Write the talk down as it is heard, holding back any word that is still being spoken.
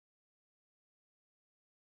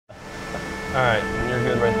All right, and you're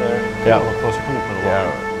good right there. Yeah. A little closer. Can you put a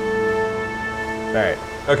little? All right.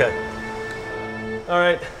 Okay. All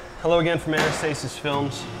right. Hello again from Anastasis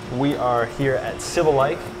Films. We are here at Civil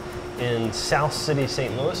Life in South City,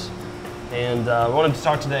 St. Louis, and we wanted to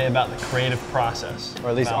talk today about the creative process, Or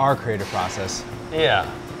at least our creative process.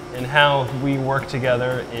 Yeah, and how we work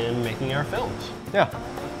together in making our films. Yeah.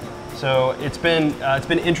 So it's been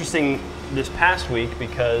interesting this past week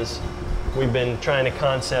because we've been trying to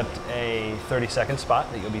concept a 30-second spot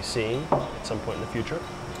that you'll be seeing at some point in the future.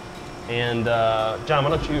 And John,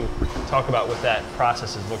 why don't you talk about what that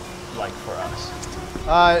process has looked like for us?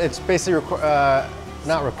 It's basically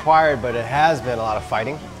not required, but it has been a lot of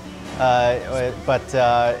fighting.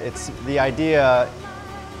 It's the idea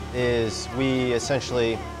is we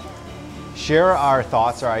essentially share our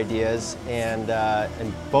thoughts, our ideas, and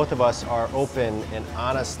both of us are open and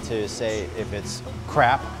honest to say if it's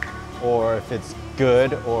crap, or if it's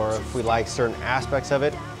good, or if we like certain aspects of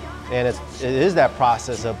it. And it is that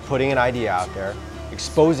process of putting an idea out there,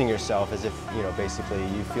 exposing yourself as if, you know, basically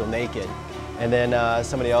you feel naked. And then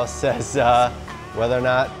somebody else says whether or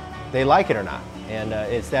not they like it or not. And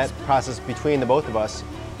it's that process between the both of us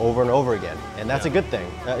over and over again. And that's a good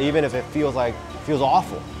thing, even if it feels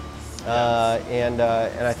awful. And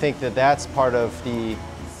I think that that's part of the,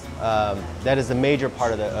 that is the major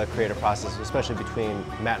part of the creative process, especially between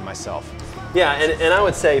Matt and myself. Yeah, and I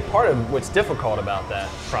would say part of what's difficult about that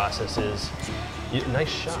process is, nice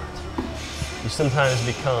shot. You sometimes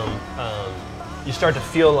become, you start to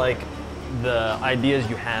feel like the ideas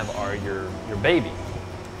you have are your baby,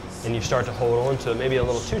 and you start to hold on to it maybe a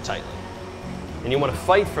little too tightly, and you want to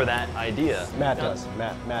fight for that idea. Matt does.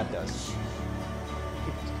 Matt does.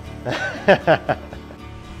 I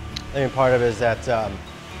think part of it is that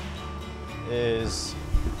is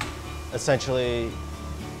essentially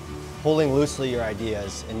holding loosely your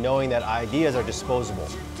ideas and knowing that ideas are disposable.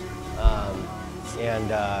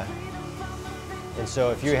 And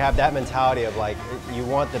so if you have that mentality of like, you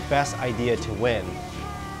want the best idea to win,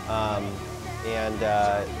 and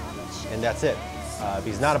that's it. Because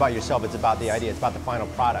it's not about yourself, it's about the idea, it's about the final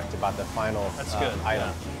product, about the final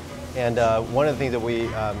item. Yeah. And one of the things that we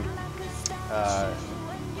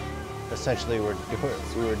essentially we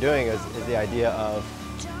were doing is the idea of,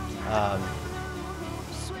 I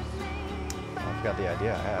forgot the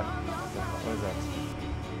idea I had. What is that?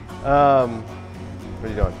 What are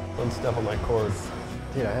you doing? Don't step on my cord.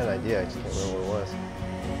 Dude, I had an idea, I just can't remember what it was.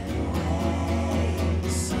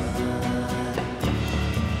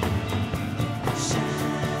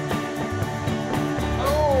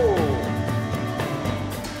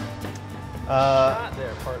 Shot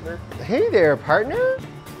there, partner. Hey there, partner.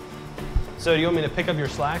 So do you want me to pick up your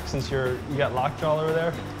slack since you got lockjaw over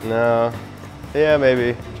there? No. Yeah,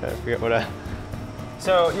 maybe. I'm trying to figure out what I...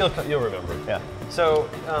 So you'll remember. Yeah. So,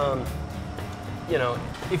 you know,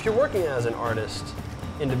 if you're working as an artist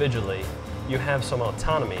individually, you have some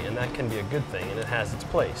autonomy, and that can be a good thing, and it has its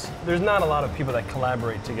place. There's not a lot of people that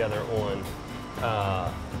collaborate together on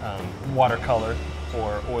watercolor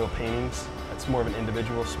or oil paintings. That's more of an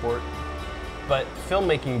individual sport. But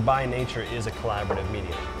filmmaking by nature is a collaborative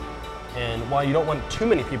medium. And while you don't want too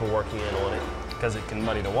many people working in on it, because it can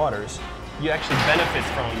muddy the waters, you actually benefit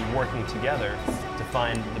from working together to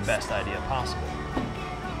find the best idea possible.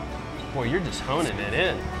 Boy, you're just honing it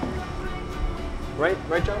in. Right,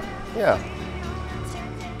 John? Yeah.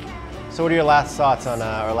 So what are your last thoughts on,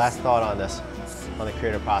 or last thought on this, on the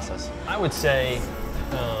creative process? I would say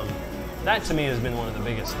that to me has been one of the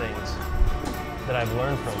biggest things that I've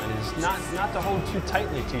learned from it, is not to hold too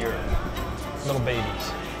tightly to your little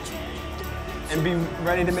babies, and be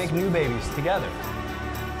ready to make new babies together.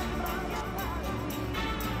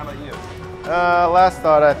 How about you? Last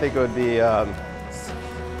thought I think would be,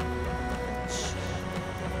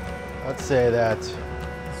 let's say that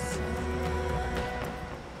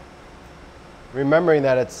remembering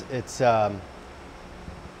that it's oh,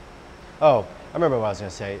 I remember what I was going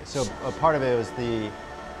to say. So a part of it was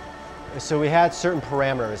so we had certain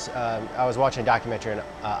parameters. I was watching a documentary on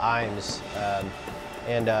Imes,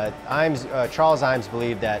 Charles Imes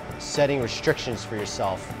believed that setting restrictions for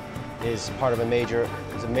yourself is a major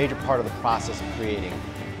part of the process of creating.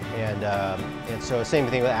 And so same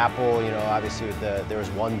thing with Apple, you know, obviously with there was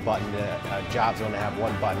one button, Jobs wanted to have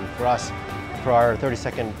one button. For us, for our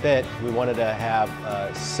 30-second bit, we wanted to have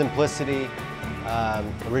simplicity,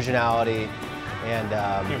 originality, and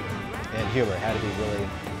humor. It had to be really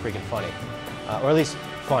freaking funny, or at least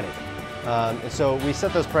funny. And so we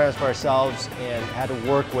set those parameters for ourselves and had to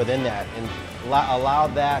work within that and allow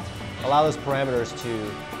those parameters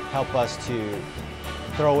to help us to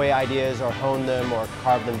throw away ideas or hone them or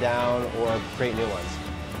carve them down or create new ones.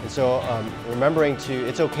 And so remembering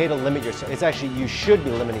it's okay to limit yourself. It's actually, you should be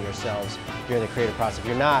limiting yourselves during the creative process. If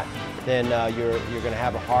you're not, then you're going to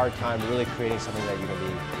have a hard time really creating something that's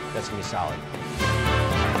going to be solid.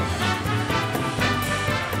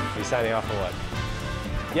 You signing off for what?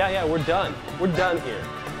 Yeah, we're done. We're done here.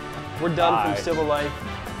 We're done Bye. from Civil Life,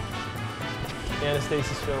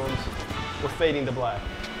 Anastasis Films. We're fading to black.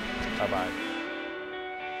 Bye-bye.